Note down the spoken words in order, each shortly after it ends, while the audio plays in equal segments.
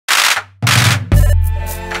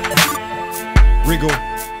Regal.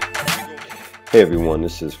 Hey everyone,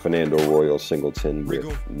 this is Fernando Royal Singleton with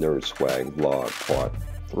Nerd Swag Vlog Part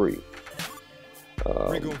 3.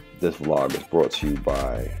 This vlog is brought to you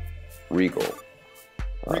by Regal.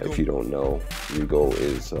 If you don't know, Regal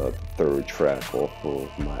is the third track off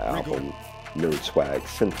of my album Nerd Swag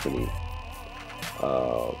Synthphony,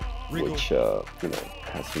 which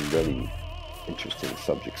has some really interesting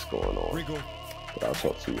subjects going on. But I'll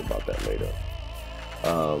talk to you about that later.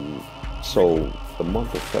 So the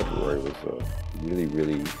month of February was a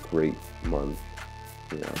really great month.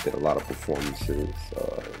 I did a lot of performances,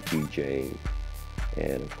 DJing,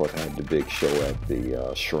 and of course I had the big show at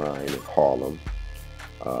the Shrine in Harlem,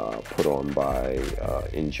 put on by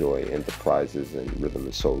Enjoy Enterprises and Rhythm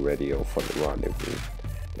and Soul Radio for the Rendezvous.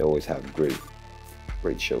 They always have great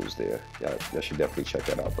shows there. You should definitely check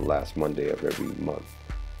that out, the last Monday of every month.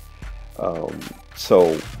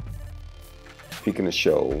 So speaking of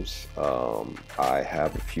shows, I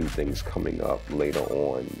have a few things coming up later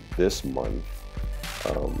on this month.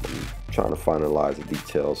 I'm trying to finalize the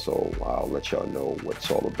details, so I'll let y'all know what it's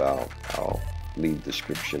all about. I'll leave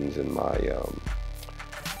descriptions in my, on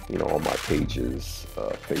my pages,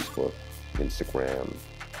 Facebook, Instagram,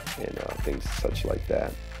 and things such like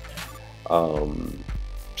that.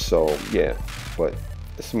 So yeah, but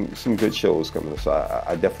some good shows coming up, so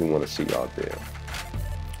I definitely want to see y'all there.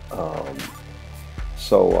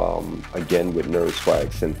 So again, with Nerd Swag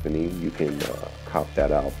Synthphony, you can cop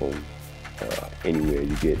that album anywhere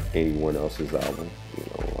you get anyone else's album.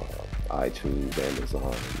 iTunes,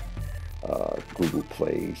 Amazon, Google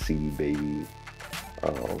Play, CD Baby,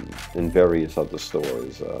 and various other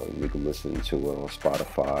stores. You can listen to it on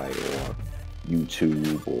Spotify or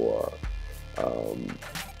YouTube or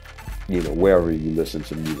wherever you listen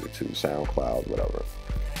to music to, SoundCloud, whatever.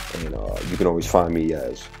 And you can always find me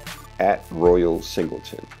as @Royal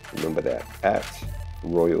Singleton. Remember that,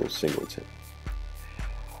 @Royal Singleton.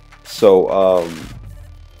 So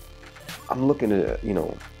I'm looking to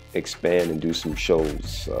expand and do some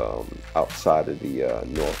shows outside of the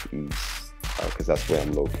Northeast, because that's where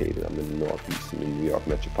I'm located. I'm in the Northeast, in the New York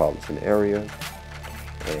metropolitan area,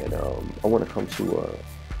 and I want to come to a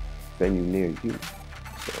venue near you.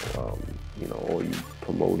 So all you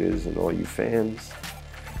promoters and all you fans,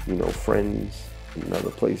 friends in other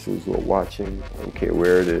places who are watching, I don't care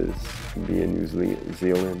where it is, it can be in New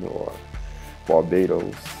Zealand or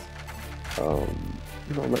Barbados,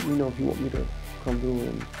 let me know if you want me to come through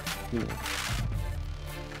and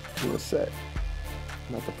do a set.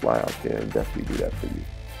 I'm have to fly out there and definitely do that for you.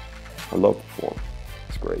 I love performing,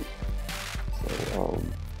 it's great. So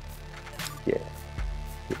yeah,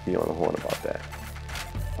 hit me on the horn about that.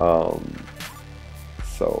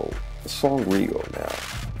 So the song Regal now.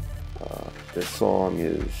 This song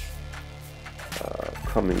is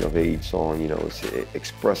coming of age song. It's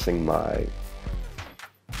expressing my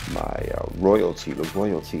royalty, the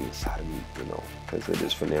royalty inside of me, because it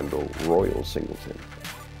is Fernando Royal Singleton.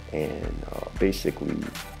 And basically,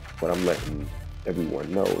 what I'm letting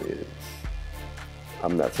everyone know is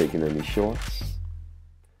I'm not taking any shorts.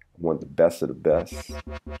 I want the best of the best,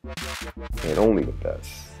 and only the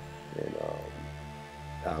best. And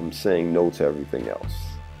I'm saying no to everything else.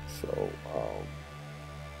 So,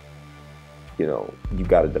 you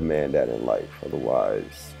got to demand that in life.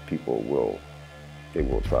 Otherwise, people will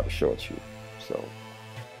try to short you. So,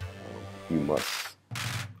 you must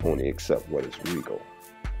only accept what is regal.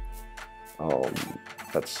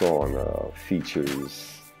 That song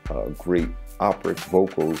features great opera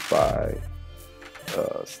vocals by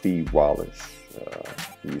Steve Wallace.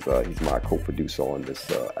 He's my co-producer on this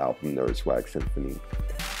album, Nerd Swag Synthphony.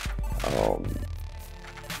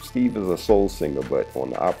 Steve is a soul singer, but on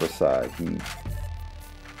the opera side,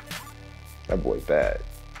 that boy's bad.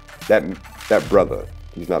 That brother,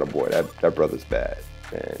 he's not a boy. That brother's bad,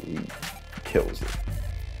 and he kills it.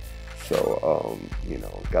 So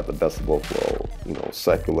got the best of both worlds.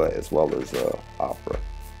 Secular as well as opera.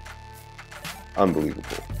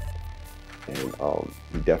 Unbelievable. And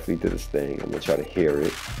he definitely did his thing. I'm gonna try to hear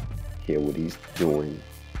it, hear what he's doing,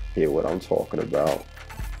 hear what I'm talking about,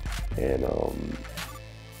 and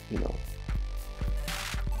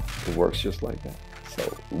it works just like that.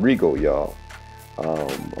 So Regal, y'all. A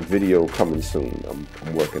video coming soon.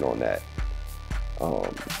 I'm working on that. So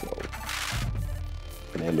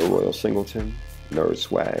Fernando Royal Singleton, Nerd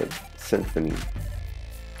Swag Synthphony.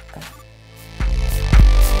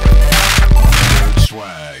 Nerd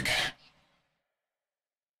Swag.